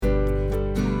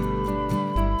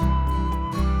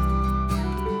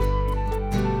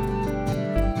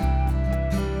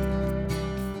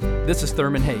This is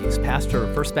Thurman Hayes, pastor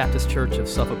of First Baptist Church of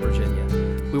Suffolk, Virginia.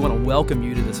 We want to welcome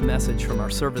you to this message from our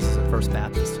services at First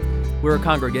Baptist. We're a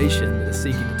congregation that is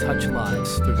seeking to touch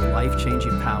lives through the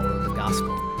life-changing power of the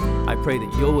gospel. I pray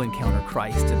that you'll encounter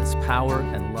Christ in his power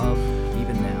and love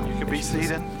even now. You can be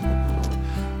seated.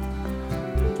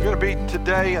 We're going to be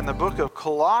today in the book of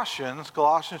Colossians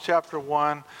chapter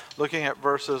 1, looking at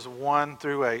verses 1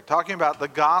 through 8, talking about the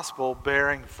gospel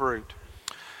bearing fruit.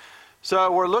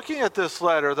 So we're looking at this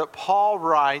letter that Paul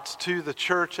writes to the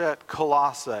church at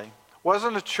Colossae. It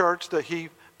wasn't a church that he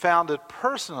founded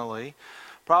personally,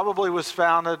 probably was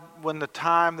founded when the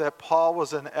time that Paul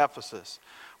was in Ephesus.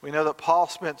 We know that Paul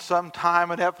spent some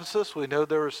time in Ephesus. We know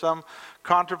there was some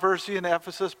controversy in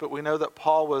Ephesus, but we know that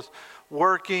Paul was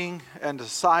working and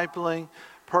discipling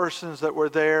persons that were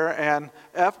there. And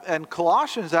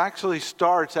Colossians actually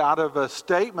starts out of a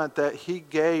statement that he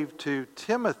gave to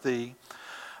Timothy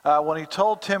when he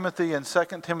told Timothy in 2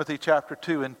 Timothy chapter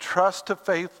 2, entrust to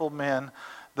faithful men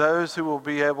those who will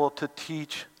be able to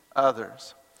teach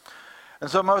others. And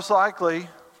so most likely,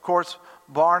 of course,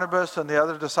 Barnabas and the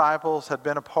other disciples had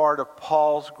been a part of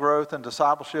Paul's growth and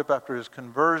discipleship after his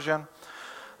conversion.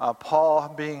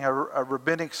 Paul, being a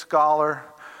rabbinic scholar,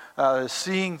 is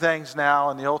seeing things now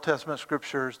in the Old Testament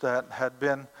scriptures that had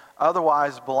been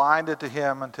otherwise blinded to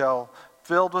him until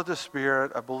filled with the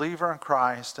Spirit, a believer in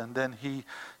Christ, and then he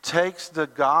takes the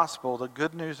gospel, the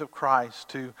good news of Christ,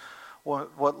 to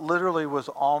what literally was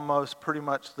almost pretty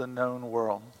much the known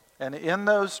world. And in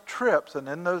those trips and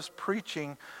in those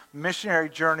preaching missionary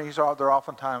journeys, they're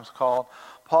oftentimes called,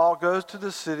 Paul goes to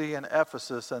the city in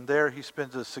Ephesus, and there he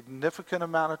spends a significant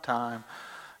amount of time,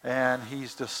 and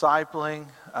he's discipling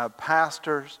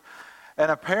pastors. And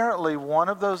apparently one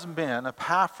of those men,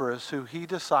 Epaphras, who he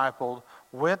discipled,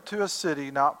 went to a city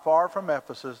not far from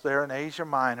Ephesus, there in Asia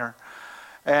Minor,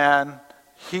 and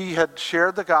he had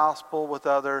shared the gospel with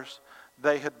others.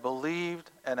 They had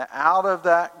believed, and out of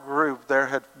that group there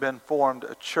had been formed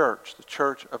a church, the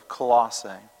church of Colossae.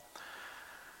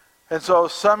 And so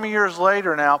some years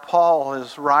later now, Paul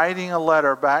is writing a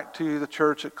letter back to the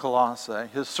church at Colossae.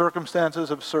 His circumstances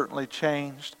have certainly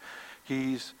changed.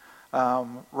 He's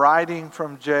writing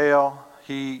from jail.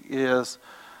 He is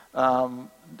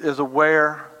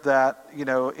aware that,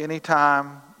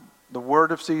 anytime the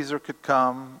word of Caesar could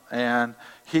come and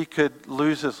he could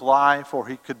lose his life or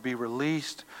he could be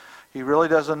released. He really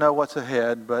doesn't know what's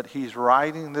ahead, but he's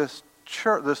writing this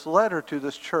letter to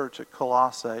this church at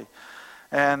Colossae.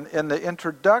 And in the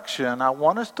introduction, I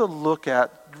want us to look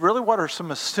at really what are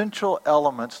some essential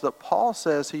elements that Paul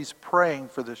says he's praying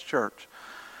for this church.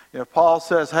 Paul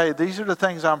says, hey, these are the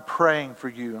things I'm praying for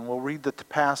you. And we'll read the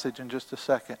passage in just a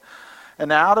second.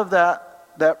 And out of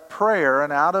that prayer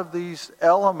and out of these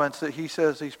elements that he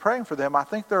says he's praying for them, I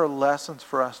think there are lessons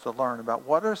for us to learn about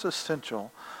what is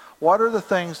essential. What are the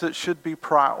things that should be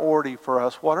priority for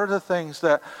us? What are the things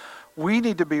that we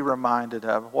need to be reminded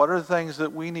of? What are the things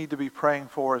that we need to be praying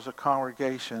for as a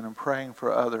congregation and praying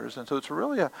for others? And so it's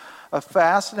really a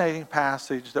fascinating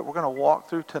passage that we're going to walk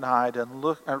through tonight and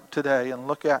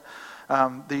look at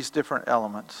these different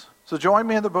elements. So join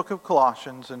me in the book of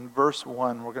Colossians in verse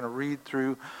 1. We're going to read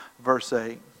through verse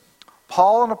 8.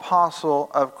 Paul, an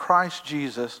apostle of Christ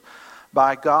Jesus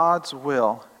by God's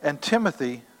will, and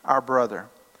Timothy, our brother,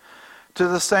 to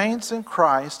the saints in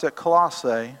Christ at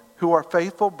Colossae, who are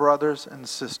faithful brothers and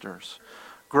sisters,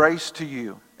 grace to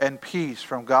you and peace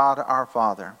from God our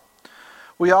Father.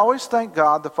 We always thank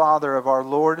God, the Father of our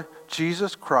Lord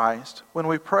Jesus Christ, when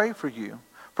we pray for you,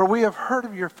 for we have heard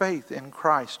of your faith in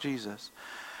Christ Jesus,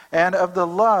 and of the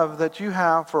love that you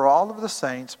have for all of the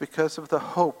saints because of the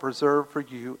hope reserved for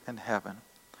you in heaven.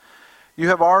 You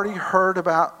have already heard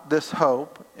about this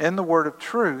hope in the word of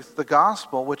truth, the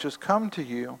gospel which has come to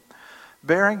you,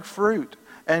 bearing fruit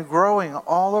and growing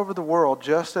all over the world,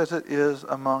 just as it is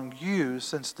among you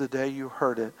since the day you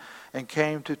heard it and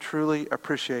came to truly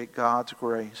appreciate God's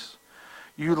grace.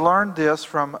 You learned this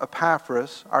from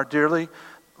Epaphras, our dearly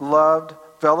loved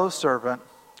fellow servant.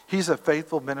 He's a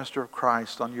faithful minister of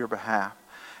Christ on your behalf,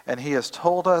 and he has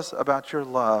told us about your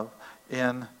love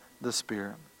in the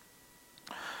Spirit.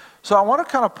 So I want to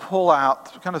kind of pull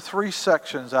out kind of three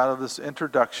sections out of this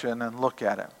introduction and look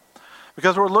at it.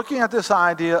 Because we're looking at this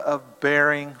idea of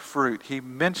bearing fruit. He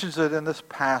mentions it in this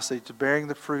passage, bearing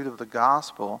the fruit of the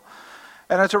gospel.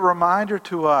 And it's a reminder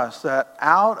to us that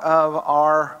out of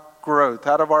our growth,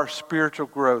 out of our spiritual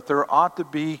growth, there ought to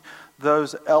be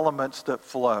those elements that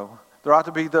flow. There ought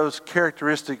to be those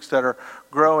characteristics that are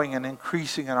growing and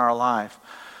increasing in our life.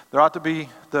 There ought to be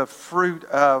the fruit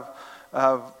of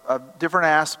different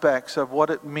aspects of what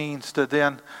it means to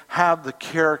then have the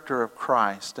character of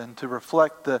Christ and to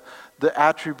reflect the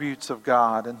attributes of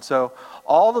God. And so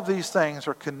all of these things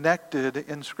are connected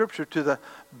in Scripture to the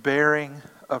bearing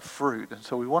of fruit. And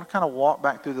so we want to kind of walk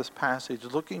back through this passage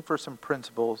looking for some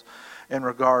principles in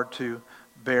regard to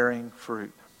bearing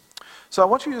fruit. So I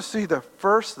want you to see the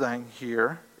first thing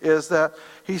here is that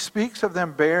he speaks of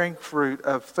them bearing fruit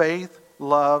of faith,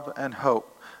 love, and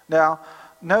hope. Now,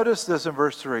 notice this in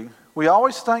verse 3. We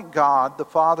always thank God, the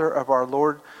Father of our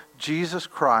Lord Jesus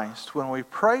Christ, when we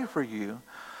pray for you,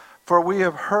 for we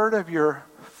have heard of your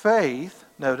faith,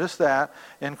 notice that,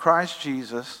 in Christ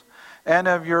Jesus, and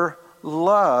of your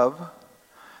love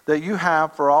that you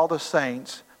have for all the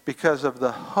saints because of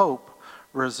the hope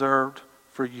reserved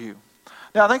for you.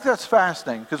 Now, I think that's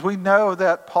fascinating because we know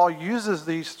that Paul uses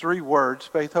these three words,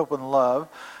 faith, hope, and love,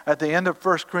 at the end of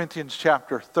 1 Corinthians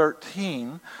chapter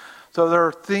 13. So there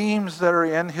are themes that are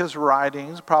in his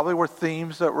writings, probably were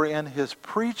themes that were in his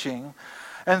preaching.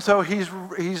 And so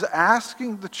he's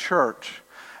asking the church,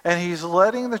 and he's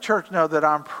letting the church know that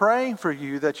I'm praying for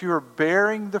you, that you are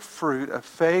bearing the fruit of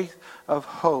faith, of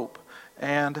hope,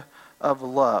 and of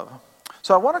love.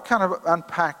 So I want to kind of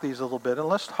unpack these a little bit, and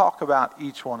let's talk about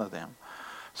each one of them.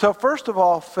 So first of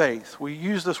all, faith. We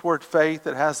use this word faith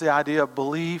that has the idea of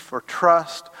belief or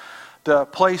trust, to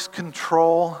place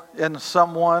control in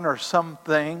someone or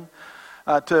something,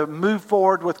 to move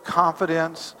forward with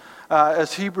confidence.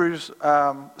 As Hebrews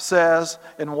says,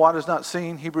 in what is not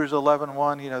seen, Hebrews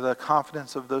 11:1, the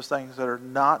confidence of those things that are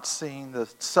not seen, the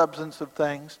substance of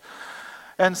things.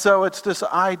 And so it's this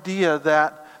idea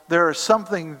that there is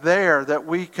something there that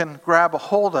we can grab a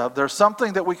hold of. There's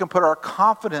something that we can put our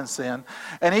confidence in.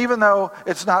 And even though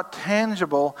it's not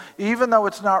tangible, even though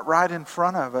it's not right in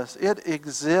front of us, it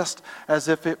exists as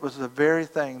if it was the very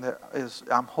thing that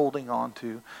I'm holding on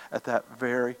to at that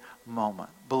very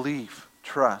moment. Belief,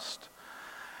 trust.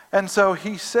 And so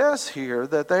he says here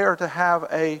that they are to have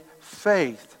a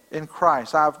faith in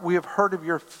Christ. We have heard of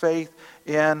your faith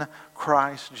in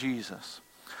Christ Jesus.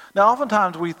 Now,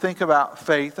 oftentimes we think about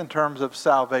faith in terms of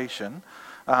salvation.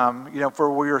 For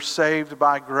we are saved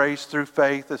by grace through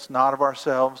faith. It's not of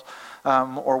ourselves,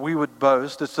 or we would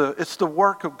boast. It's the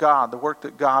work of God, the work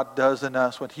that God does in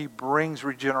us when he brings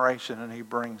regeneration and he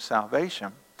brings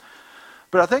salvation.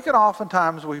 But I think that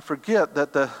oftentimes we forget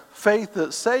that the faith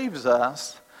that saves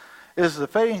us is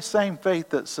the same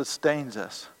faith that sustains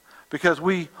us. Because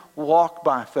we walk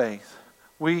by faith.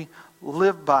 We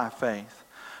live by faith.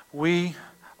 We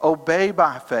obey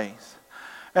by faith.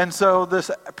 And so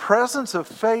this presence of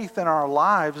faith in our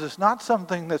lives is not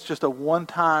something that's just a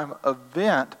one-time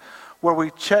event where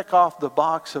we check off the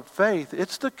box of faith.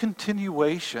 It's the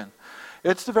continuation.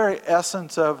 It's the very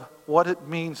essence of what it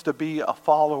means to be a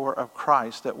follower of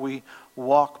Christ, that we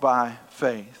walk by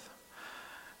faith.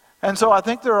 And so I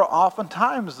think there are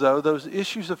oftentimes, though, those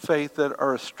issues of faith that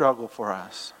are a struggle for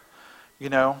us.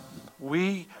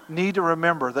 We need to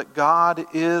remember that God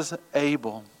is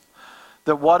able.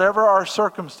 That whatever our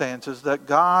circumstances, that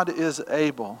God is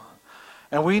able.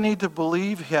 And we need to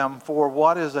believe him for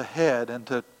what is ahead and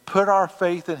to put our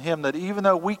faith in him, that even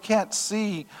though we can't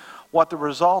see what the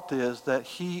result is, that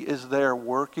he is there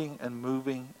working and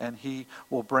moving and he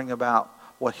will bring about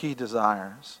what he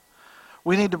desires.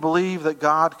 We need to believe that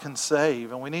God can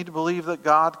save, and we need to believe that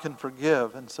God can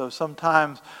forgive. And so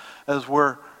sometimes as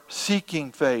we're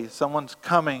seeking faith, someone's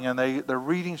coming and they're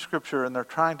reading Scripture and they're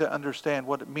trying to understand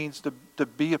what it means to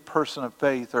be a person of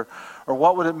faith, or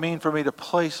what would it mean for me to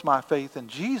place my faith in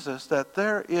Jesus, that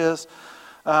there is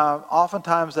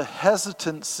oftentimes a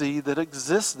hesitancy that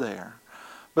exists there.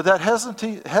 But that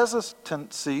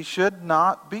hesitancy should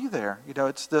not be there.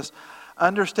 It's this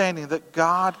understanding that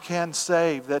God can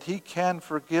save, that he can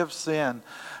forgive sin,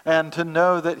 and to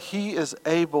know that he is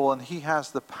able and he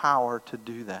has the power to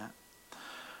do that.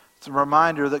 It's a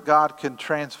reminder that God can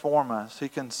transform us. He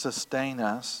can sustain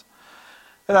us.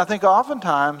 And I think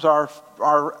oftentimes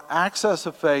our access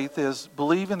of faith is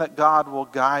believing that God will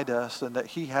guide us and that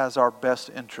he has our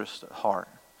best interest at heart.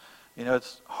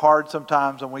 It's hard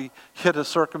sometimes when we hit a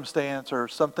circumstance or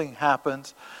something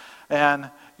happens and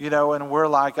we're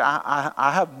like,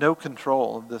 I have no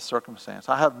control of this circumstance.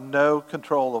 I have no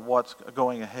control of what's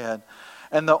going ahead.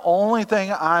 And the only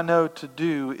thing I know to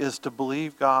do is to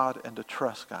believe God and to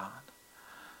trust God.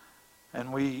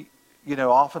 And we,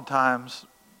 oftentimes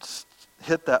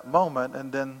hit that moment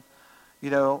and then,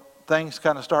 things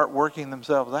kind of start working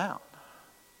themselves out.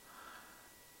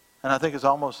 And I think it's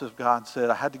almost as God said,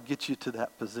 I had to get you to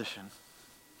that position.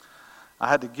 I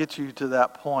had to get you to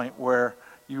that point where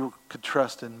you could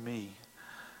trust in me.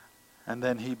 And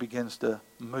then he begins to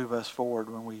move us forward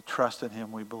when we trust in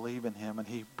him, we believe in him, and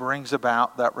he brings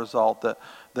about that result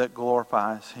that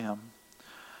glorifies him.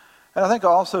 And I think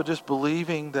also just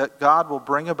believing that God will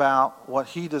bring about what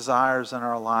he desires in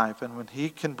our life, and when he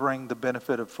can bring the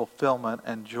benefit of fulfillment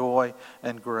and joy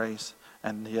and grace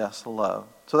and, yes, love.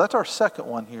 So that's our second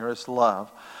one here, is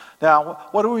love. Now,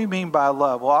 what do we mean by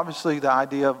love? Well, obviously the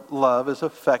idea of love is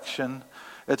affection.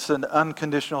 It's an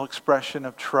unconditional expression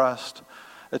of trust.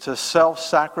 It's a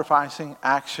self-sacrificing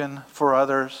action for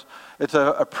others. It's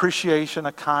an appreciation,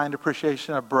 a kind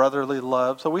appreciation of brotherly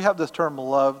love. So we have this term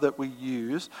love that we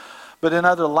use. But in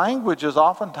other languages,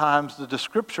 oftentimes the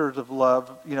descriptors of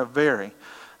love, vary.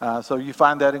 So you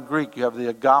find that in Greek. You have the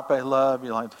agape love,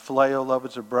 you like the phileo love,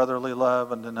 it's a brotherly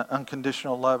love, and then the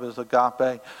unconditional love is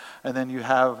agape. And then you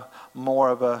have more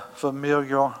of a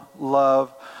familial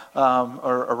love,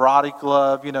 or erotic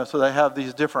love, so they have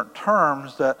these different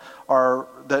terms that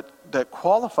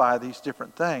qualify these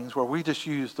different things, where we just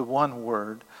use the one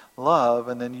word, love,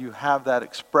 and then you have that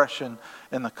expression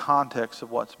in the context of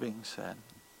what's being said.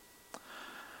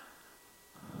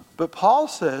 But Paul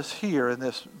says here in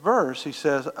this verse, he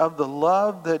says, of the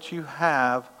love that you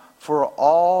have for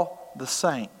all the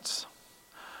saints.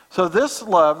 So this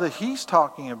love that he's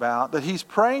talking about, that he's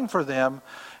praying for them,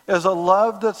 is a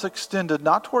love that's extended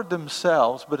not toward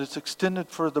themselves, but it's extended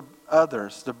for the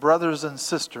others, the brothers and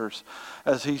sisters,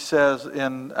 as he says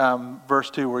in verse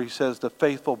 2, where he says, the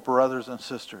faithful brothers and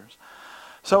sisters.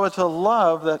 So it's a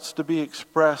love that's to be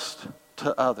expressed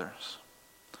to others.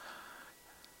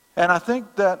 And I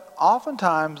think that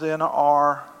oftentimes in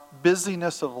our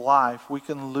busyness of life, we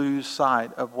can lose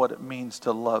sight of what it means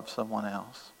to love someone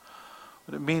else.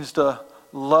 What it means to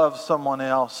love someone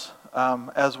else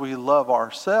as we love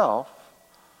ourselves.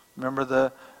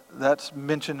 Remember, that's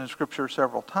mentioned in Scripture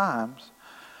several times.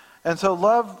 And so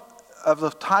love, of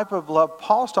the type of love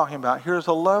Paul's talking about here, is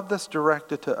a love that's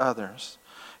directed to others.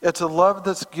 It's a love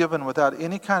that's given without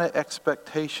any kind of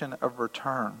expectation of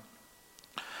return.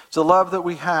 It's a love that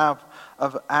we have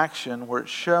of action, where it's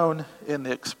shown in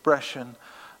the expression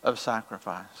of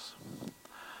sacrifice.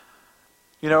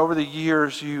 Over the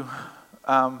years, you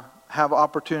have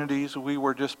opportunities. We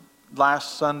were just,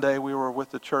 last Sunday, we were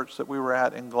with the church that we were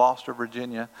at in Gloucester,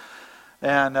 Virginia.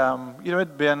 And, it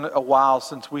had been a while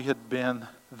since we had been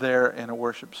there in a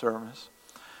worship service.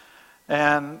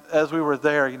 And as we were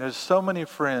there, so many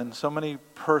friends, so many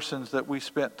persons that we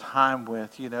spent time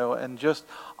with, and just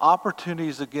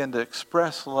opportunities again to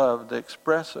express love, to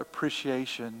express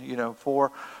appreciation,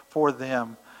 for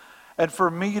them. And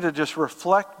for me to just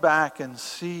reflect back and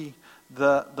see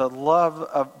the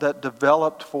love that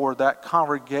developed for that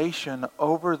congregation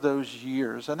over those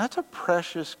years. And that's a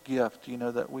precious gift,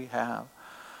 that we have.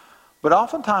 But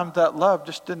oftentimes that love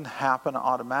just didn't happen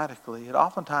automatically. It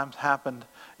oftentimes happened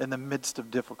in the midst of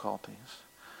difficulties.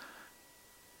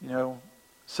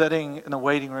 Sitting in the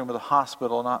waiting room of the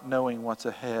hospital, not knowing what's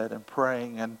ahead, and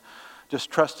praying and just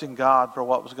trusting God for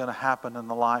what was going to happen in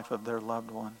the life of their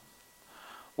loved one.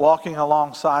 Walking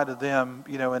alongside of them,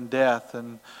 in death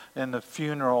and in the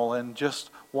funeral, and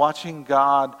just watching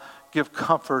God give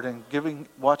comfort and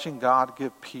watching God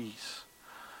give peace.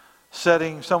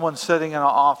 Someone sitting in an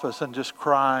office and just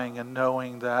crying and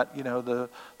knowing that,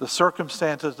 the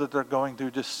circumstances that they're going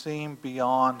through just seem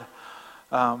beyond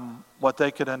what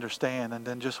they could understand. And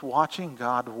then just watching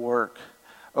God work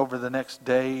over the next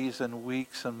days and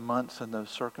weeks and months in those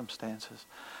circumstances.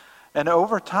 And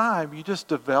over time, you just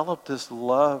develop this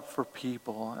love for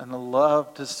people and a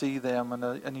love to see them,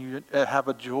 and you have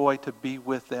a joy to be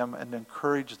with them and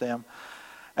encourage them.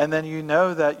 And then you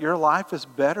know that your life is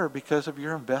better because of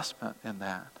your investment in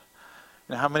that.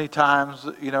 How many times,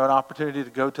 an opportunity to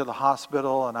go to the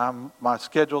hospital, and my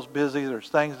schedule's busy, there's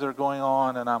things that are going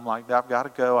on, and I'm like, I've got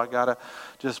to go, I got to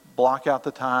just block out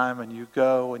the time, and you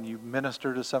go and you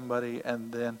minister to somebody,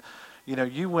 and then,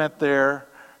 you went there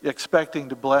expecting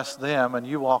to bless them, and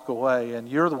you walk away, and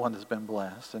you're the one that's been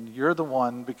blessed, and you're the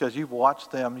one, because you've watched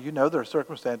them, their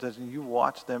circumstances, and you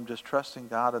watch them just trusting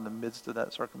God in the midst of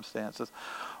that circumstances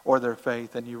or their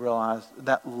faith, and you realize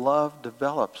that love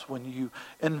develops when you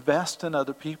invest in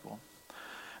other people.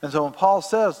 And so when Paul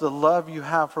says the love you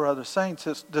have for other saints,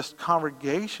 this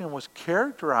congregation was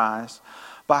characterized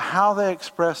by how they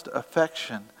expressed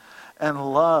affection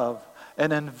and love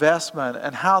and investment,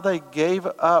 and how they gave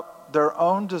up their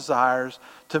own desires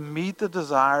to meet the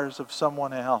desires of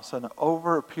someone else. And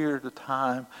over a period of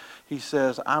time, he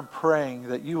says, I'm praying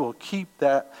that you will keep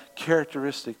that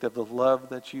characteristic of the love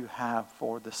that you have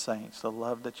for the saints, the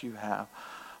love that you have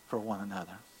for one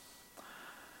another.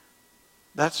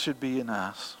 That should be in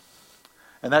us.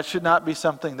 And that should not be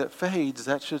something that fades.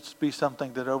 That should be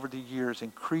something that over the years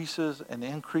increases and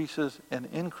increases and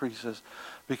increases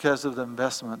because of the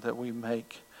investment that we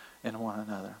make in one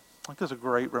another. I think it's a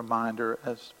great reminder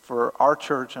as for our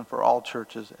church and for all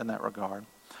churches in that regard.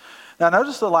 Now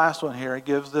notice the last one here.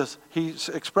 He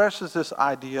expresses this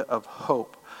idea of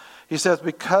hope. He says,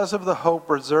 because of the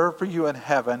hope reserved for you in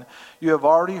heaven, you have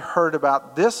already heard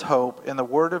about this hope in the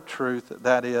word of truth,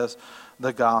 that is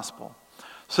the gospel.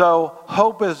 So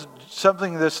hope is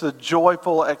something that's the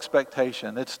joyful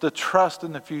expectation. It's the trust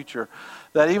in the future.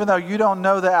 That even though you don't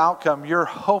know the outcome, you're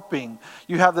hoping.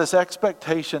 You have this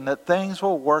expectation that things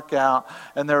will work out.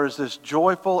 And there is this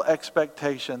joyful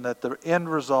expectation that the end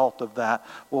result of that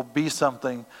will be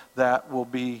something that will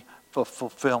be for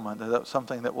fulfillment. That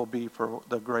something that will be for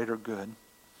the greater good.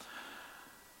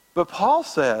 But Paul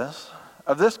says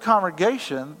of this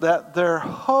congregation that their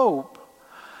hope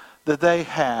that they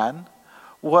had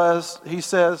was, he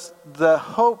says, the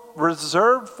hope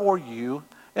reserved for you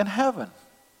in heaven.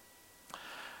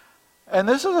 And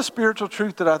this is a spiritual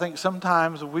truth that I think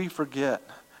sometimes we forget.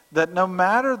 That no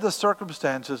matter the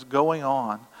circumstances going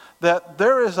on, that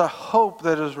there is a hope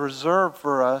that is reserved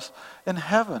for us in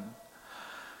heaven.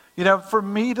 You know, for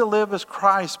me to live as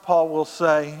Christ, Paul will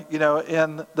say, you know,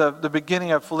 in the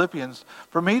beginning of Philippians,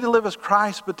 for me to live as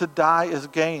Christ, but to die is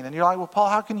gain. And you're like, well, Paul,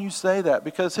 how can you say that?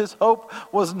 Because his hope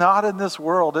was not in this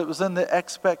world. It was in the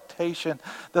expectation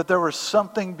that there was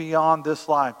something beyond this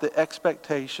life, the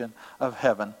expectation of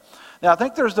heaven. Now, I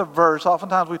think there's a verse,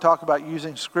 oftentimes we talk about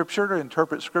using Scripture to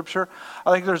interpret Scripture.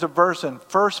 I think there's a verse in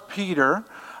 1 Peter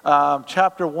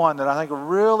chapter 1 that I think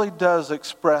really does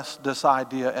express this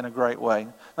idea in a great way.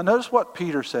 Now notice what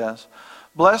Peter says.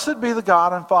 Blessed be the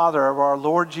God and Father of our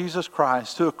Lord Jesus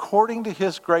Christ, who according to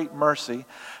his great mercy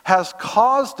has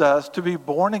caused us to be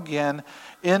born again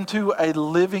into a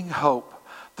living hope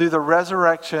through the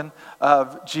resurrection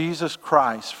of Jesus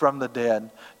Christ from the dead,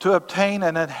 to obtain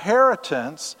an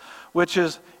inheritance which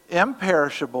is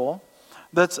imperishable,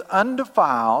 that's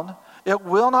undefiled. It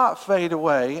will not fade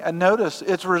away. And notice,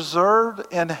 it's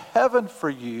reserved in heaven for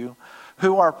you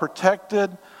who are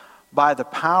protected by the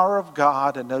power of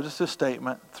God. And notice this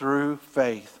statement, through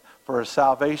faith, for a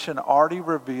salvation already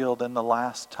revealed in the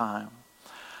last time.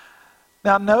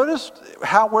 Now notice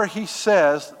where he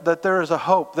says that there is a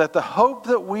hope, that the hope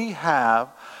that we have,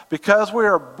 because we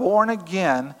are born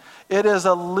again, it is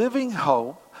a living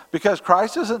hope, because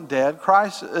Christ isn't dead,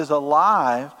 Christ is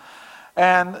alive,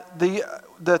 and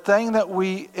the thing that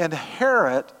we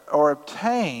inherit or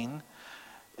obtain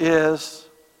is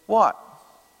what?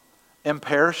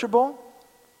 Imperishable.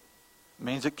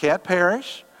 Means it can't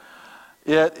perish.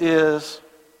 It is,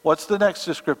 what's the next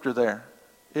descriptor there?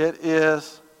 It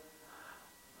is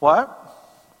what?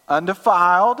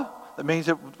 Undefiled. That means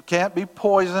it can't be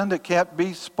poisoned. It can't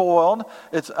be spoiled.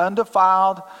 It's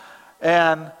undefiled.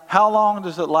 And how long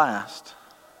does it last?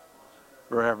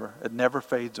 Forever. It never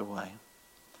fades away.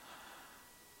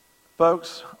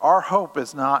 Folks, our hope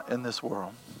is not in this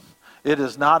world. It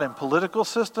is not in political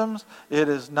systems. It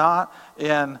is not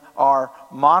in our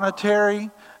monetary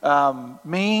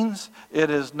means. It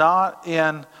is not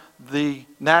in the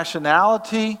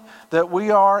nationality that we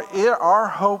are. Our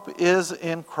hope is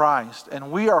in Christ.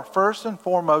 And we are first and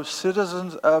foremost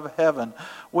citizens of heaven.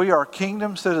 We are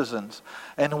kingdom citizens.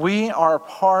 And we are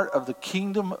part of the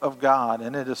kingdom of God.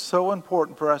 And it is so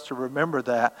important for us to remember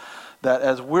that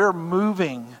as we're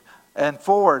moving and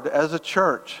forward as a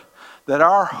church, that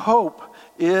our hope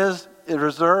is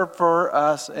reserved for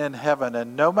us in heaven.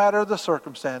 And no matter the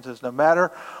circumstances, no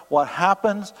matter what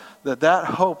happens, that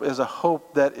hope is a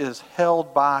hope that is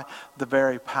held by the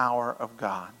very power of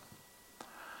God.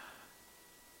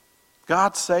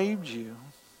 God saved you,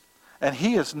 and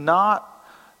he is not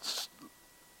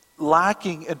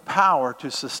lacking in power to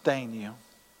sustain you.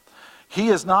 He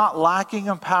is not lacking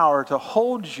in power to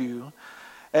hold you.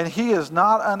 And he is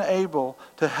not unable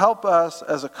to help us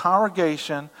as a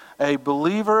congregation, a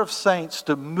believer of saints,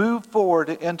 to move forward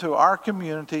into our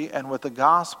community and with the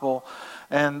gospel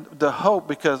and the hope,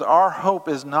 because our hope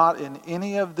is not in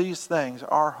any of these things.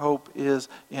 Our hope is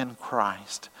in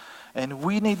Christ. And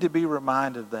we need to be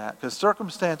reminded of that, because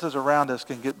circumstances around us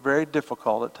can get very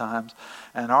difficult at times.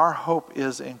 And our hope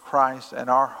is in Christ, and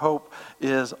our hope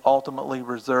is ultimately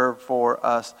reserved for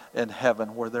us in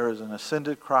heaven, where there is an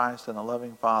ascended Christ and a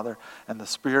loving Father and the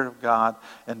Spirit of God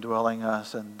indwelling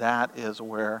us. And that is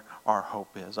where our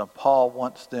hope is. And Paul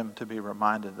wants them to be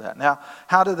reminded of that. Now,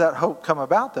 how did that hope come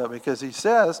about, though? Because he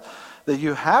says that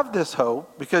you have this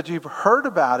hope because you've heard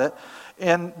about it.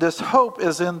 And this hope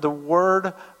is in the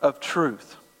word of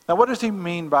truth. Now, what does he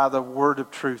mean by the word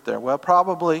of truth there? Well,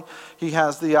 probably he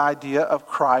has the idea of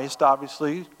Christ.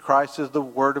 Obviously, Christ is the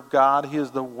word of God. He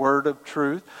is the word of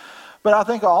truth. But I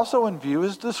think also in view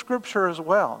is the scripture as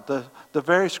well. The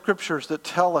very scriptures that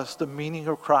tell us the meaning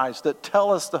of Christ, that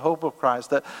tell us the hope of Christ,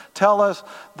 that tell us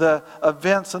the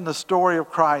events and the story of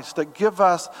Christ, that give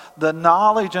us the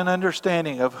knowledge and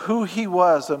understanding of who he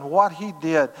was and what he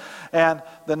did, and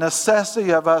the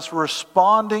necessity of us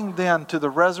responding then to the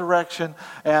resurrection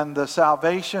and the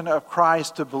salvation of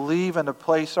Christ, to believe and to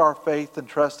place our faith and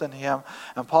trust in him.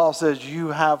 And Paul says you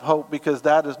have hope, because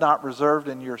that is not reserved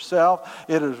in yourself.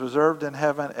 It is reserved in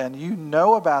heaven, and you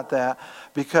know about that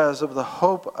because of the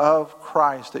hope of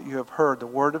Christ that you have heard, the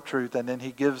word of truth. And then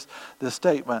he gives this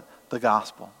statement, the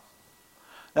gospel.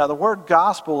 Now, the word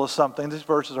gospel is something, these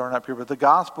verses aren't up here, but the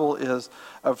gospel is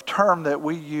a term that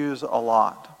we use a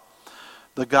lot.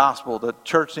 The gospel, the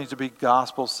church needs to be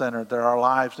gospel-centered, that our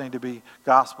lives need to be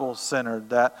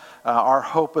gospel-centered, that our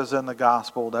hope is in the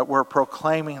gospel, that we're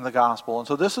proclaiming the gospel. And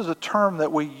so this is a term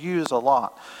that we use a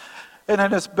lot. And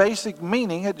in its basic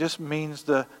meaning, it just means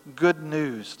the good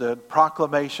news, the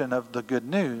proclamation of the good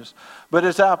news. But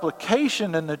its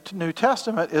application in the New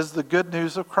Testament is the good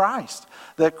news of Christ.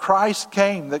 That Christ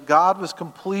came, that God was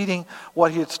completing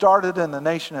what he had started in the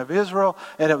nation of Israel,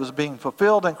 and it was being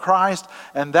fulfilled in Christ.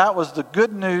 And that was the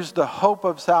good news, the hope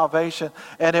of salvation.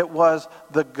 And it was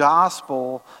the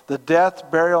gospel, the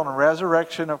death, burial, and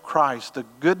resurrection of Christ, the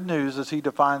good news as he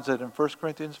defines it in 1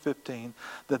 Corinthians 15,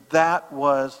 that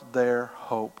was their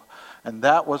hope. And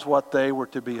that was what they were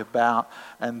to be about.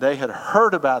 And they had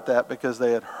heard about that because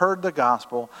they had heard the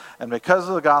gospel. And because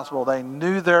of the gospel, they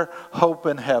knew their hope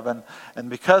in heaven. And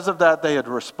because of that, they had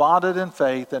responded in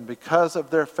faith. And because of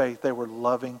their faith, they were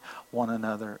loving one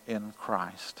another in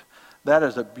Christ. That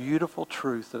is a beautiful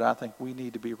truth that I think we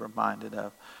need to be reminded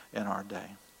of in our day.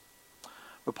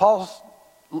 But Paul's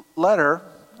letter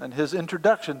and his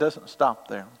introduction doesn't stop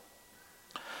there.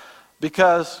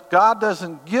 Because God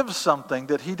doesn't give something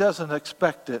that he doesn't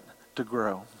expect it to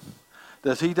grow.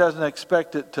 That he doesn't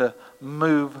expect it to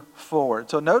move forward.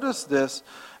 So notice this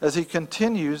as he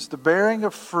continues the bearing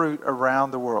of fruit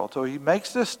around the world. So he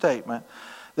makes this statement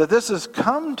that this has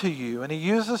come to you, and he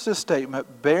uses this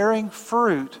statement, bearing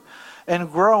fruit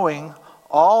and growing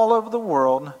all over the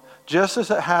world, just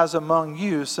as it has among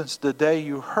you since the day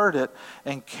you heard it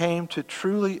and came to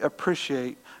truly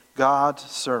appreciate God's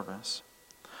service.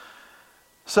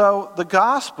 So the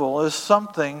gospel is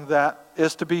something that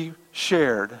is to be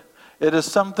shared. It is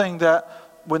something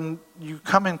that when you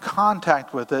come in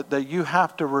contact with it, that you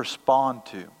have to respond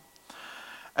to.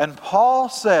 And Paul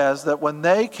says that when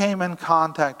they came in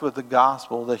contact with the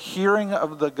gospel, the hearing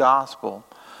of the gospel,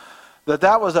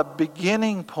 that was a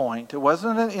beginning point. It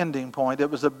wasn't an ending point. It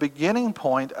was a beginning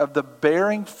point of the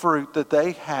bearing fruit that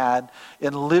they had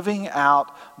in living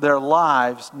out their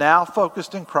lives, now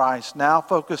focused in Christ, now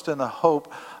focused in the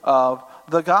hope of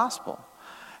the gospel.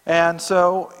 And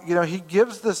so, he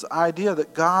gives this idea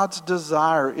that God's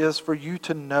desire is for you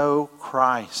to know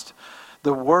Christ,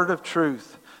 the word of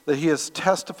truth that he has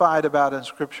testified about in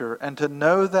Scripture, and to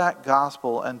know that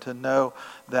gospel and to know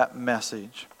that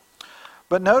message.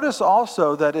 But notice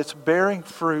also that it's bearing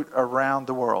fruit around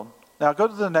the world. Now go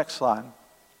to the next slide.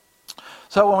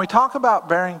 So when we talk about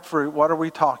bearing fruit, what are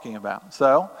we talking about?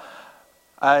 So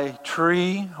a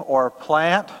tree or a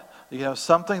plant,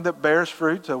 something that bears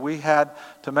fruit. So we had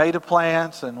tomato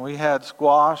plants, and we had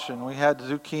squash, and we had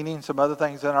zucchini and some other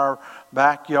things in our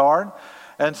backyard.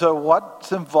 And so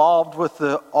what's involved with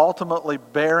the ultimately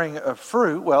bearing of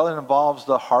fruit? Well, it involves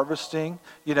the harvesting,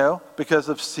 because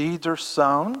of seeds are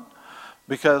sown,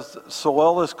 because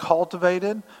soil is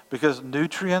cultivated, because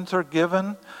nutrients are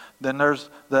given. Then there's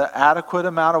the adequate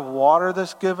amount of water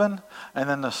that's given, and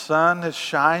then the sun is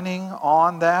shining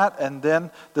on that, and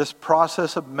then this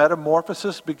process of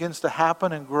metamorphosis begins to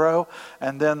happen and grow,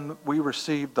 and then we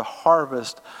receive the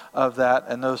harvest of that.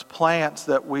 And those plants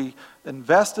that we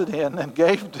invested in and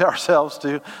gave ourselves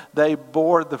to, they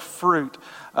bore the fruit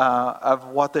of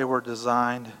what they were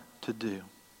designed to do.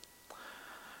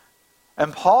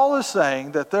 And Paul is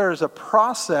saying that there is a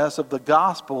process of the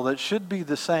gospel that should be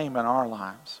the same in our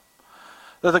lives.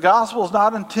 That the gospel is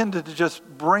not intended to just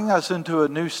bring us into a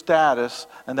new status,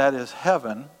 and that is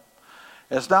heaven.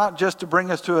 It's not just to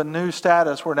bring us to a new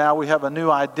status where now we have a new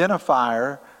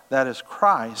identifier, that is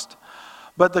Christ.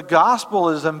 But the gospel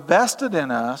is invested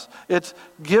in us. It's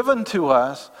given to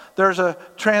us. There's a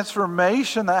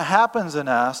transformation that happens in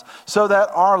us so that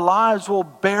our lives will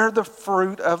bear the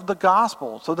fruit of the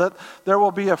gospel, so that there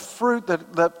will be a fruit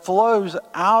that flows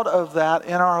out of that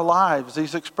in our lives.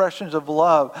 These expressions of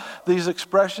love, these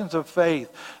expressions of faith,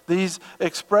 these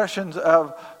expressions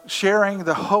of sharing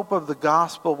the hope of the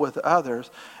gospel with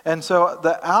others. And so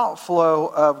the outflow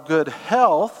of good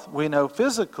health, we know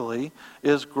physically,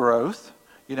 is growth.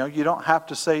 You know, you don't have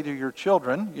to say to your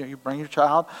children, you bring your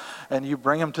child and you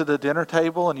bring him to the dinner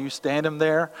table and you stand him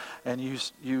there and you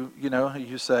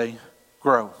say,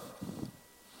 grow.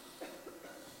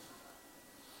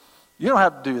 You don't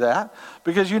have to do that,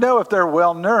 because you know if they're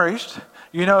well nourished,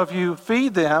 you know if you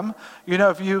feed them, you know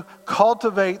if you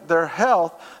cultivate their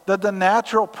health, that the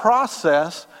natural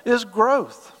process is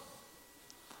growth.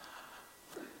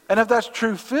 And if that's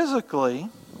true physically,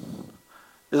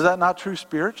 is that not true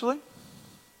spiritually?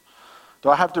 Do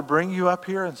I have to bring you up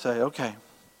here and say, okay,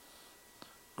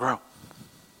 grow?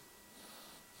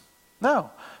 No,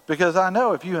 because I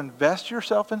know if you invest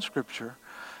yourself in Scripture,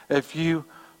 if you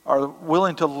are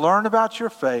willing to learn about your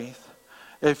faith,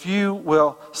 if you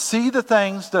will see the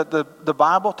things that the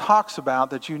Bible talks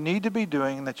about that you need to be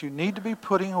doing, that you need to be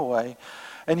putting away,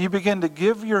 and you begin to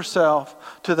give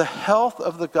yourself to the health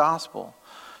of the gospel,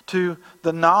 to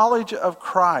the knowledge of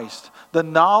Christ, the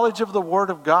knowledge of the Word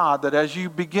of God, that as you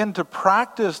begin to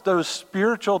practice those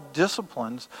spiritual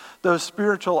disciplines, those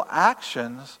spiritual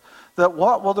actions, that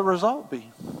what will the result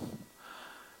be?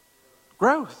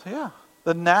 Growth, yeah.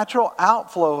 The natural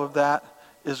outflow of that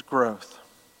is growth.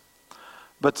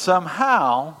 But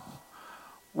somehow,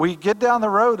 we get down the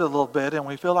road a little bit and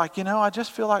we feel like, I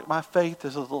just feel like my faith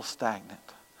is a little stagnant.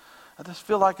 I just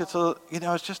feel like it's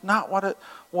just not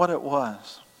what it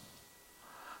was.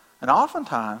 And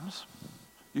oftentimes,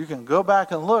 you can go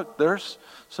back and look, there's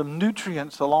some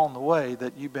nutrients along the way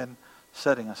that you've been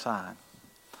setting aside.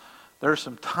 There's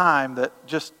some time that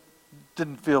just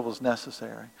didn't feel was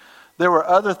necessary. There were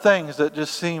other things that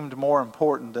just seemed more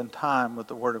important than time with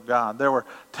the Word of God. There were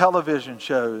television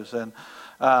shows and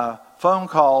phone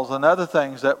calls and other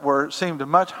things that seemed a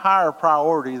much higher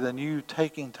priority than you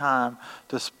taking time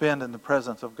to spend in the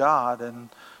presence of God. And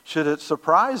should it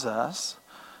surprise us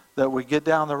that we get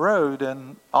down the road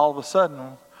and all of a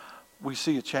sudden we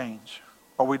see a change,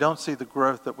 or we don't see the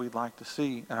growth that we'd like to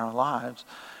see in our lives,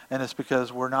 and it's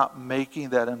because we're not making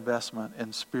that investment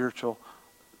in spiritual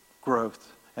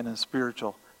growth and in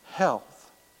spiritual health.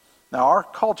 Now, our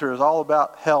culture is all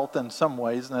about health in some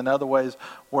ways, and in other ways,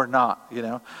 we're not.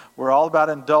 We're all about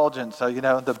indulgence. So,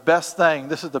 the best thing,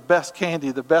 this is the best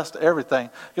candy, the best everything.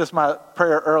 I guess my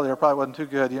prayer earlier probably wasn't too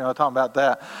good, talking about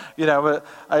that. But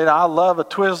I love a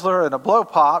Twizzler and a blow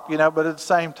pop, but at the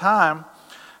same time,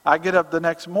 I get up the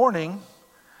next morning,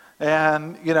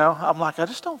 and I'm like, I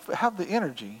just don't have the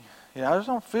energy. I just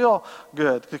don't feel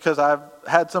good because I've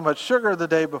had so much sugar the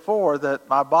day before that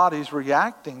my body's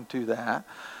reacting to that.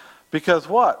 Because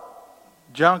what?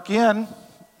 Junk in,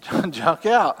 junk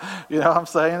out. You know what I'm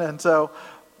saying? And so,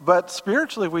 but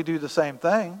spiritually we do the same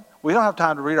thing. We don't have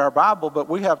time to read our Bible, but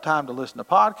we have time to listen to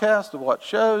podcasts, to watch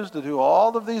shows, to do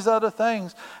all of these other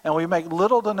things. And we make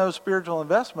little to no spiritual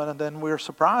investment, and then we're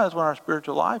surprised when our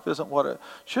spiritual life isn't what it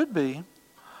should be.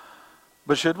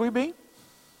 But should we be?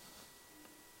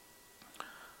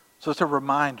 So it's a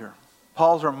reminder.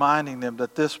 Paul's reminding them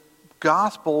that this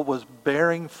gospel was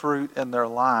bearing fruit in their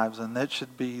lives, and it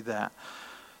should be that.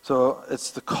 So it's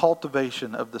the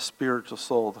cultivation of the spiritual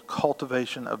soul. The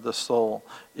cultivation of the soul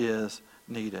is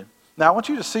needed. Now I want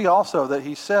you to see also that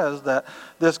he says that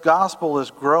this gospel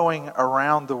is growing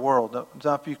around the world. I don't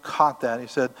know if you caught that. He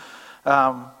said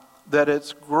that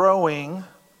it's growing,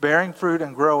 bearing fruit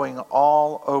and growing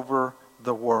all over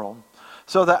the world.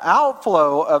 So the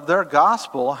outflow of their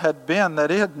gospel had been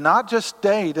that it had not just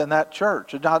stayed in that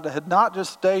church, it had not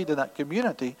just stayed in that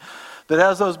community, that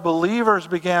as those believers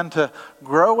began to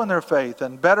grow in their faith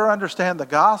and better understand the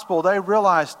gospel, they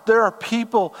realized there are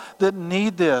people that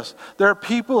need this. There are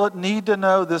people that need to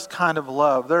know this kind of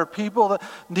love. There are people that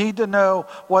need to know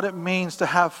what it means to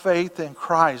have faith in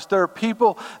Christ. There are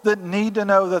people that need to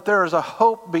know that there is a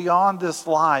hope beyond this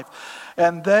life.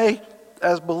 And they,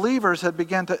 as believers, had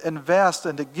begun to invest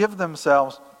and to give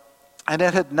themselves, and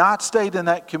it had not stayed in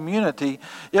that community.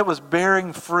 It was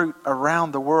bearing fruit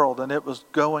around the world, and it was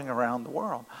going around the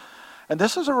world. And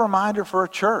this is a reminder for a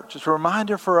church. It's a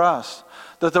reminder for us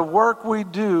that the work we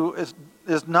do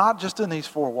is not just in these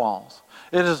four walls.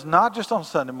 It is not just on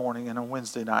Sunday morning and on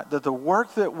Wednesday night. That the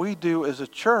work that we do as a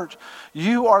church,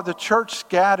 you are the church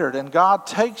scattered, and God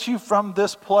takes you from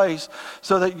this place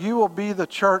so that you will be the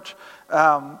church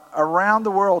around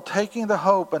the world, taking the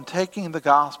hope and taking the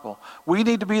gospel. We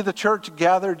need to be the church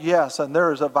gathered, yes, and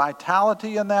there is a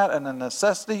vitality in that and a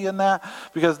necessity in that,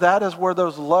 because that is where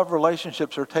those love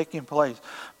relationships are taking place.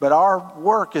 But our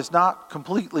work is not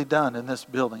completely done in this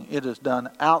building. It is done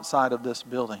outside of this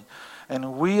building.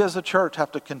 And we as a church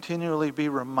have to continually be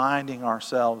reminding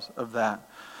ourselves of that.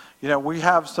 You know, we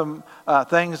have some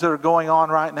things that are going on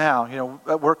right now. You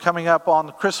know, we're coming up on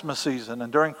the Christmas season,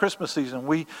 and during Christmas season,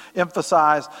 we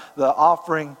emphasize the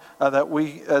offering that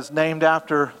is named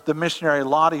after the missionary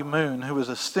Lottie Moon, who was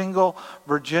a single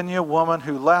Virginia woman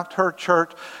who left her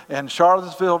church in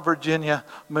Charlottesville, Virginia,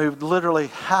 moved literally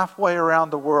halfway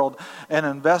around the world, and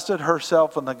invested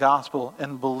herself in the gospel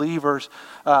and believers,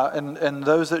 and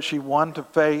those that she won to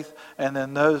faith, and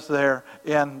then those there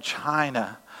in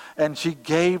China. And she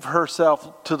gave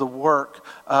herself to the work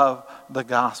of the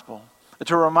gospel. It's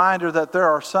a reminder that there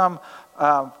are some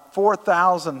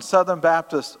 4,000 Southern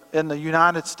Baptists in the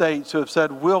United States who have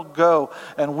said, we'll go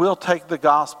and we'll take the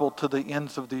gospel to the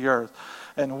ends of the earth.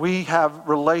 And we have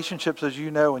relationships, as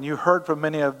you know, and you heard from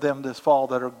many of them this fall,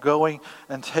 that are going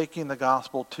and taking the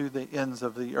gospel to the ends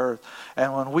of the earth.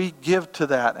 And when we give to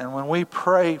that, and when we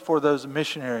pray for those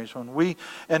missionaries, when we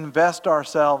invest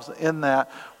ourselves in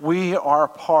that, we are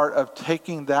part of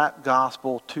taking that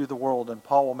gospel to the world. And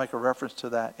Paul will make a reference to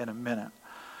that in a minute.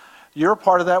 You're a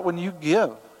part of that when you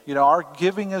give. You know, our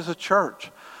giving as a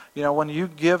church. You know, when you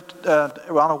give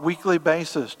on a weekly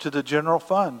basis to the general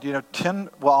fund, you know,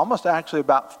 almost actually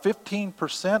about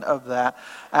 15% of that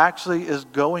actually is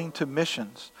going to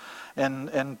missions.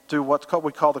 And through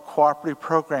we call the cooperative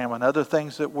program and other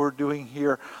things that we're doing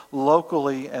here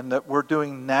locally and that we're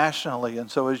doing nationally. And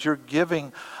so as you're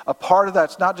giving, a part of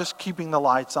that's not just keeping the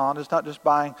lights on, it's not just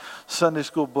buying Sunday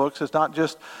school books, it's not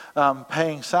just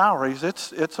paying salaries.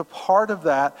 It's a part of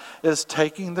that is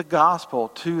taking the gospel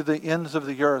to the ends of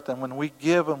the earth. And when we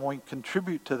give and we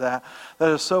contribute to that,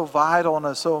 that is so vital and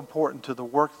is so important to the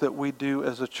work that we do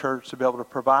as a church to be able to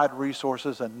provide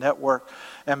resources and network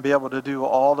and be able to do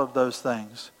all of those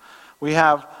things. We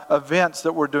have events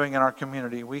that we're doing in our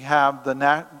community. We have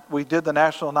we did the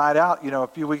National Night Out, a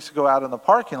few weeks ago out in the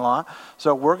parking lot.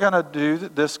 So we're going to do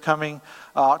this coming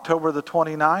October the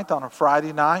 29th on a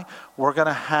Friday night. We're going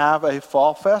to have a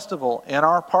fall festival in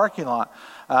our parking lot.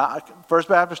 First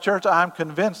Baptist Church, I'm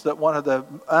convinced that one of the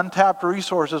untapped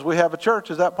resources we have at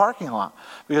church is that parking lot,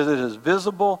 because it is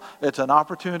visible. It's an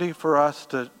opportunity for us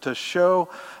to show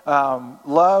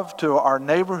love to our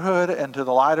neighborhood and to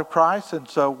the light of Christ. And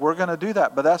so we're going to do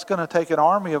that. But that's going to take an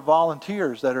army of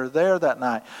volunteers that are there that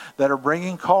night, that are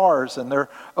bringing cars, and they're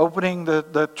opening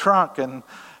the trunk and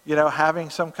having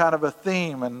some kind of a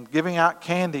theme and giving out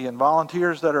candy, and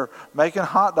volunteers that are making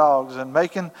hot dogs and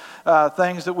making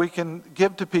things that we can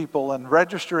give to people and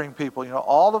registering people.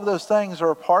 All of those things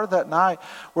are a part of that night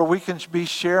where we can be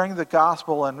sharing the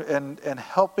gospel and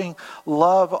helping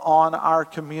love on our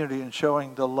community and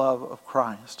showing the love of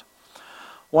Christ.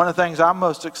 One of the things I'm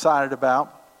most excited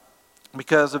about,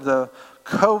 because of the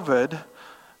COVID,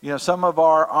 some of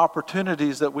our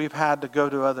opportunities that we've had to go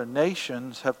to other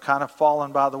nations have kind of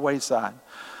fallen by the wayside.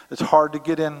 It's hard to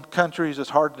get in countries. It's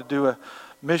hard to do a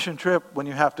mission trip when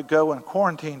you have to go and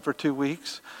quarantine for 2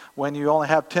 weeks, when you only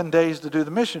have 10 days to do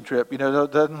the mission trip. It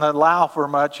doesn't allow for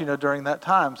much, during that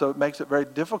time. So it makes it very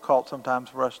difficult sometimes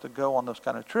for us to go on those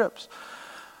kind of trips.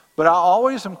 But I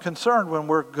always am concerned when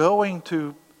we're going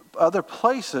to other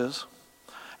places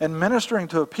and ministering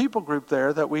to a people group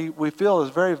there that we feel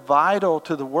is very vital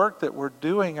to the work that we're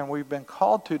doing and we've been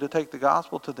called to take the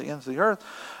gospel to the ends of the earth.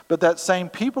 But that same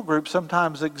people group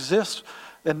sometimes exists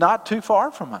and not too far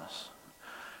from us.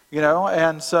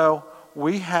 And so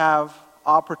we have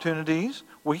opportunities.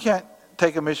 We can't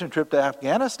take a mission trip to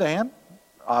Afghanistan,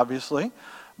 obviously.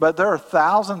 But there are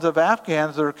thousands of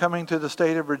Afghans that are coming to the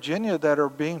state of Virginia that are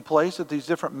being placed at these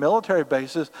different military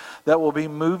bases that will be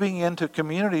moving into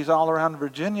communities all around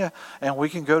Virginia, and we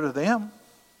can go to them.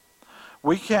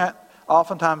 We can't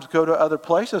oftentimes go to other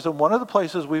places, and one of the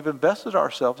places we've invested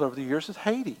ourselves over the years is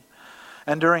Haiti.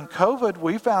 And during COVID,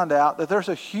 we found out that there's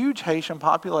a huge Haitian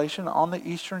population on the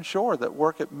eastern shore that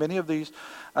work at many of these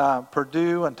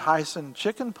Purdue and Tyson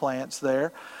chicken plants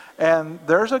there. And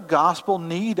there's a gospel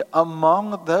need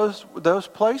among those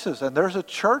places. And there's a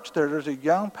church there. There's a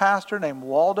young pastor named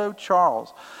Waldo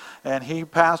Charles. And he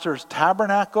pastors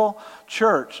Tabernacle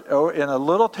Church in a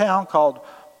little town called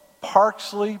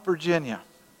Parksley, Virginia.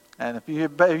 And if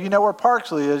you know where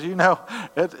Parksley is,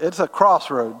 it's a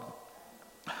crossroad.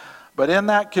 But in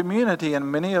that community, in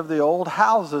many of the old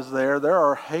houses there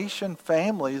are Haitian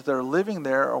families that are living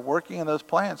there or working in those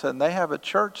plants, and they have a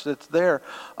church that's there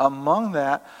among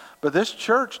that. But this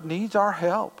church needs our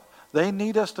help. They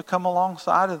need us to come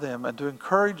alongside of them and to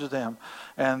encourage them.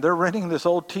 And they're renting this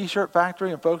old t-shirt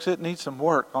factory, and folks, it needs some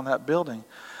work on that building.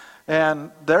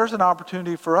 And there's an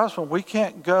opportunity for us when we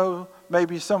can't go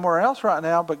maybe somewhere else right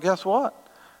now, but guess what?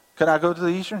 Can I go to the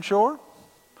Eastern Shore?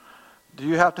 Do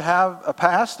you have to have a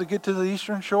pass to get to the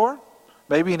Eastern Shore?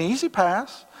 Maybe an easy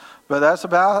pass, but that's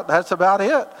about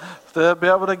it to be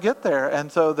able to get there. And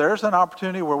so there's an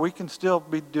opportunity where we can still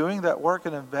be doing that work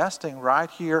and investing right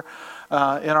here in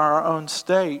our own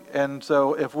state. And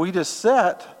so if we just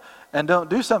sit and don't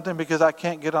do something because I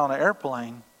can't get on an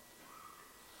airplane,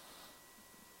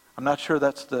 I'm not sure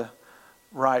that's the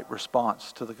right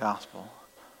response to the gospel.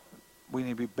 We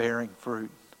need to be bearing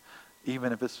fruit.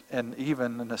 Even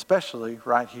and especially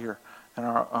right here in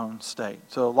our own state.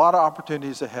 So a lot of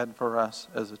opportunities ahead for us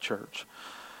as a church.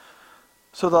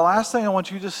 So the last thing I want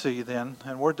you to see then,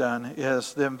 and we're done,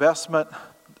 is the investment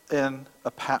in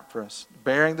Epaphras,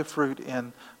 bearing the fruit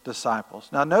in disciples.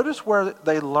 Now notice where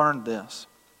they learned this.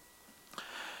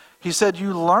 He said,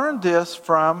 you learned this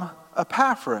from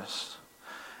Epaphras.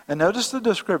 And notice the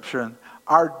description,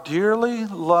 our dearly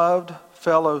loved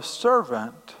fellow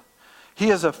servant. He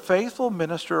is a faithful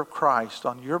minister of Christ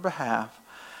on your behalf,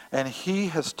 and he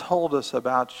has told us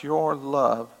about your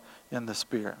love in the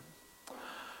Spirit.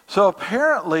 So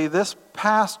apparently this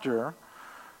pastor,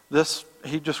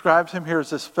 he describes him here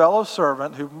as this fellow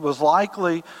servant who was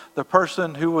likely the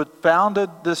person who had founded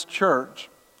this church.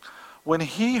 When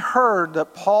he heard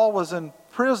that Paul was in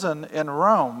prison in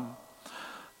Rome,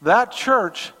 that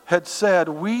church had said,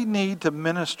 we need to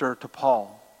minister to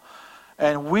Paul.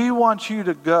 And we want you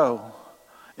to go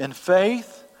in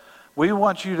faith. We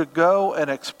want you to go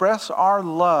and express our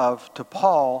love to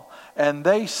Paul. And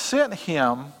they sent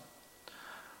him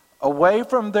away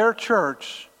from their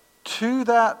church to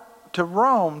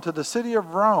Rome, to the city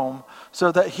of Rome,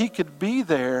 so that he could be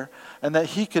there and that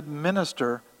he could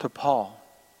minister to Paul.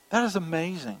 That is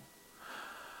amazing.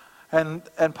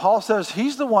 And Paul says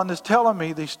he's the one that's telling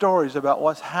me these stories about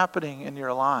what's happening in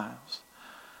your lives.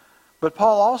 But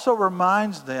Paul also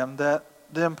reminds them that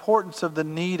the importance of the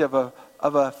need of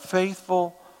a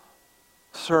faithful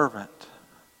servant.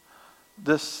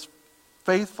 This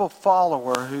faithful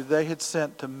follower who they had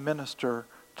sent to minister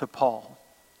to Paul.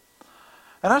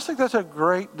 And I just think that's a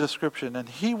great description. And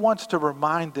he wants to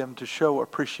remind them to show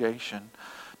appreciation.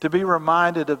 To be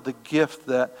reminded of the gift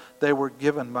that they were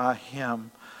given by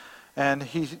him. And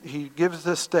he gives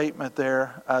this statement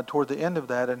there toward the end of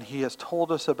that. And he has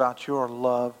told us about your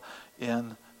love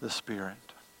in the Spirit.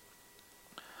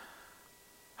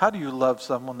 How do you love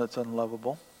someone that's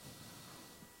unlovable?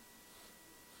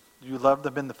 Do you love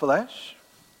them in the flesh?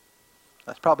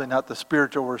 That's probably not the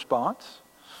spiritual response.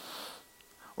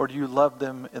 Or do you love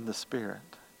them in the Spirit?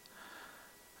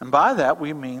 And by that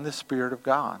we mean the Spirit of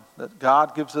God. That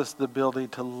God gives us the ability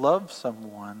to love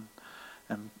someone.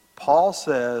 And Paul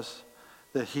says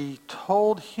that he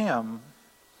told him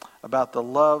about the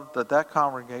love that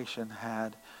congregation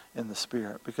had in the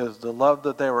Spirit, because the love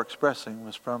that they were expressing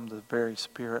was from the very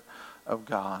Spirit of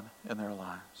God in their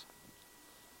lives.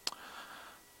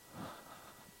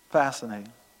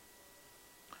 Fascinating.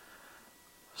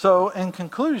 So in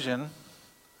conclusion,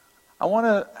 I want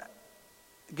to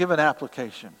give an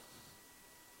application.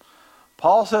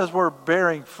 Paul says we're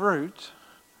bearing fruit,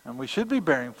 and we should be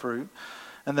bearing fruit,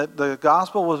 and that the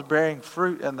gospel was bearing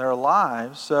fruit in their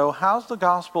lives. So how's the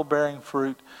gospel bearing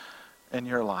fruit in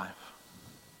your life?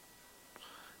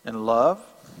 In love,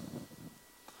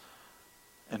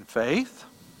 in faith,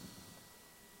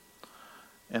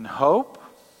 in hope,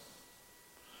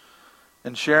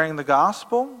 in sharing the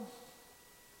gospel,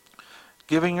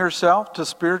 giving yourself to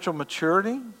spiritual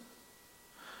maturity,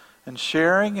 and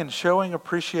sharing and showing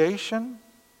appreciation,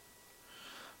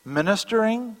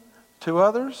 ministering to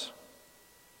others.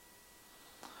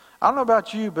 I don't know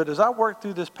about you, but as I worked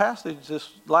through this passage this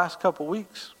last couple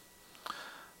weeks,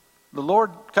 the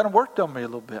Lord kind of worked on me a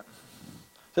little bit.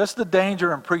 That's the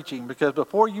danger in preaching, because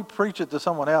before you preach it to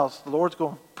someone else, the Lord's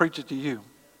going to preach it to you.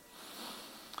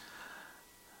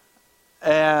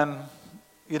 And,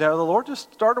 the Lord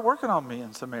just started working on me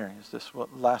in some areas this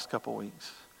last couple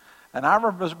weeks. And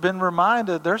I've been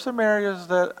reminded there's some areas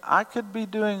that I could be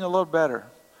doing a little better.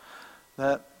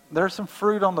 That there's some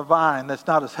fruit on the vine that's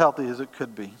not as healthy as it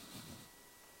could be.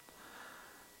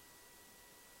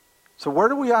 So where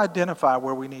do we identify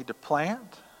where we need to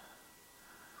plant,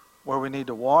 where we need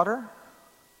to water,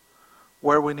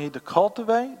 where we need to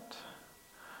cultivate,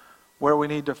 where we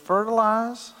need to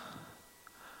fertilize,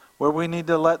 where we need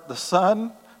to let the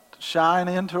sun shine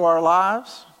into our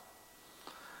lives,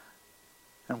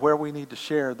 and where we need to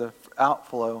share the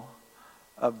outflow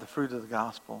of the fruit of the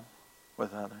gospel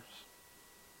with others.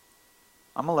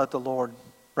 I'm going to let the Lord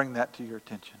bring that to your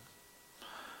attention,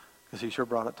 because He sure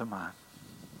brought it to mine.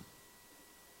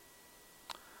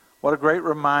 What a great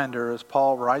reminder as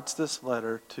Paul writes this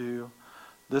letter to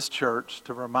this church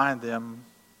to remind them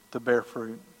to bear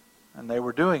fruit. And they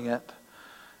were doing it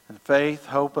in faith,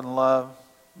 hope, and love.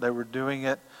 They were doing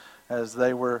it as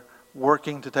they were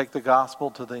working to take the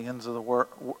gospel to the ends of the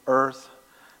earth,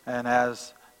 and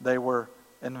as they were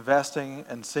investing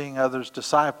and seeing others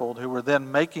discipled, who were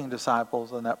then making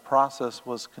disciples, and that process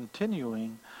was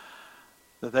continuing,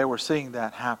 that they were seeing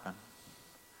that happen.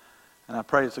 And I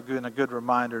pray it's a good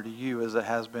reminder to you, as it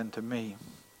has been to me,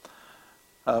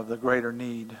 of the greater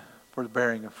need for the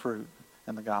bearing of fruit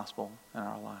in the gospel in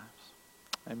our lives.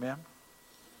 Amen?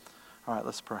 All right,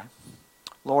 let's pray.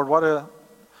 Lord, what an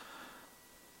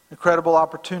incredible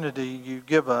opportunity you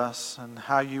give us, and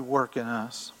how you work in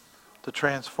us to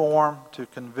transform, to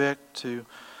convict, to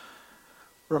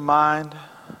remind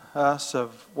us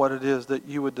of what it is that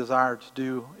you would desire to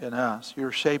do in us.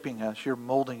 You're shaping us, you're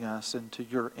molding us into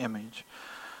your image,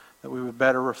 that we would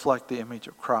better reflect the image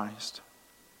of Christ.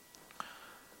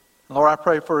 Lord, I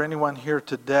pray for anyone here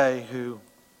today who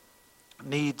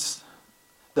needs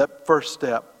that first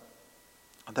step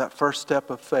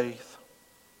of faith,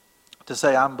 to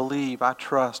say, I believe, I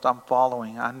trust, I'm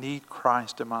following, I need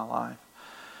Christ in my life.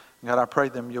 And God, I pray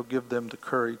you'll give them the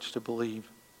courage to believe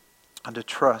and to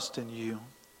trust in you,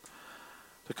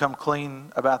 to come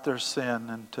clean about their sin,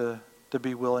 and to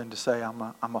be willing to say,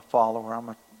 I'm a follower,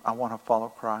 I want to follow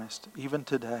Christ, even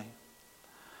today.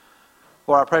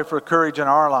 Lord, I pray for courage in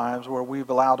our lives where we've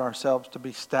allowed ourselves to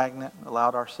be stagnant,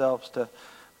 allowed ourselves to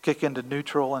kick into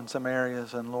neutral in some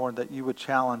areas, and Lord, that you would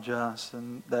challenge us,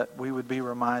 and that we would be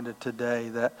reminded today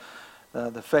that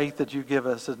the faith that you give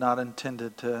us is not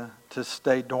intended to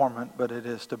stay dormant, but it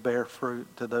is to bear fruit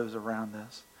to those around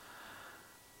us.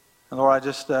 And Lord, I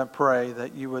just pray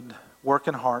that you would work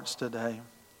in hearts today.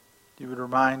 You would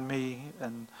remind me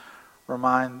and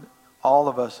remind all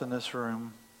of us in this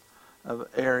room of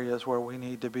areas where we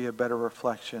need to be a better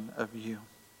reflection of you.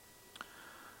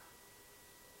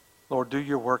 Lord, do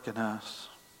your work in us.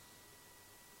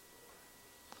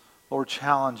 Lord,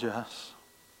 challenge us.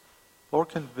 Lord,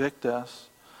 convict us.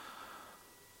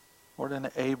 Lord,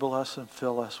 enable us and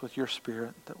fill us with your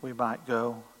Spirit, that we might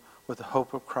go with the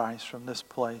hope of Christ from this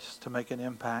place to make an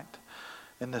impact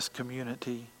in this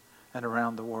community and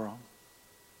around the world.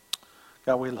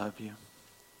 God, we love you.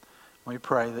 We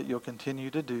pray that you'll continue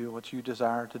to do what you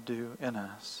desire to do in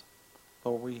us.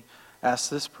 Lord, we ask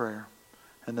this prayer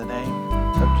in the name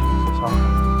of Jesus our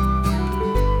Lord.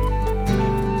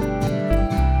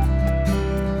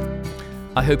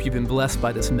 I hope you've been blessed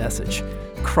by this message.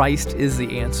 Christ is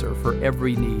the answer for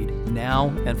every need, now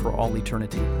and for all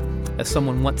eternity. As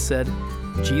someone once said,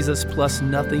 Jesus plus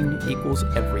nothing equals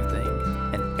everything,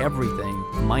 and everything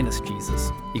minus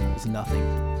Jesus equals nothing.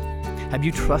 Have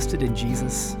you trusted in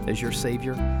Jesus as your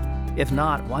Savior? If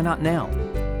not, why not now?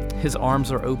 His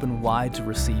arms are open wide to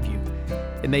receive you.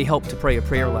 It may help to pray a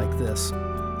prayer like this.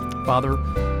 Father,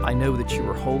 I know that you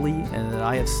are holy and that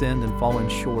I have sinned and fallen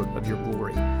short of your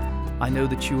glory. I know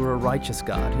that you are a righteous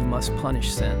God who must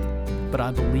punish sin, but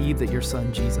I believe that your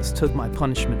Son Jesus took my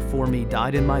punishment for me,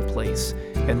 died in my place,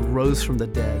 and rose from the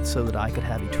dead so that I could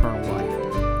have eternal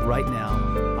life. Right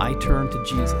now, I turn to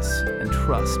Jesus and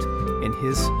trust in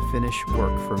his finished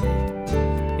work for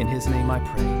me. In his name I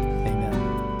pray,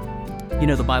 amen. You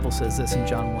know, the Bible says this in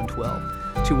John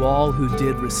 1:12, to all who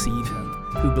did receive him,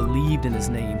 who believed in his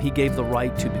name, he gave the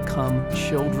right to become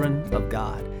children of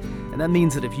God. And that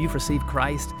means that if you've received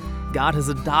Christ, God has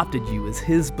adopted you as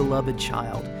his beloved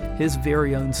child, his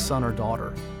very own son or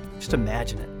daughter. Just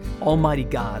imagine it. Almighty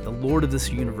God, the Lord of this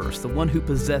universe, the one who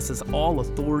possesses all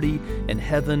authority in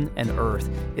heaven and earth,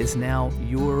 is now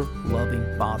your loving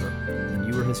Father,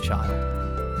 and you are his child.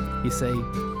 You say,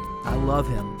 I love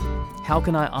him. How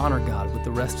can I honor God with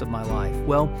the rest of my life?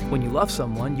 Well, when you love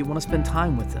someone, you want to spend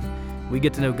time with them. We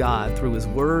get to know God through his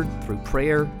word, through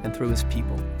prayer, and through his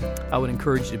people. I would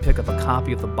encourage you to pick up a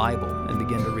copy of the Bible and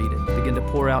begin to read it. Begin to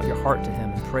pour out your heart to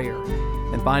him in prayer.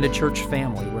 And find a church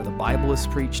family where the Bible is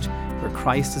preached, where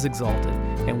Christ is exalted,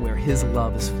 and where his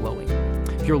love is flowing.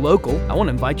 If you're local, I want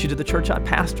to invite you to the church I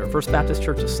pastor, First Baptist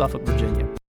Church of Suffolk, Virginia.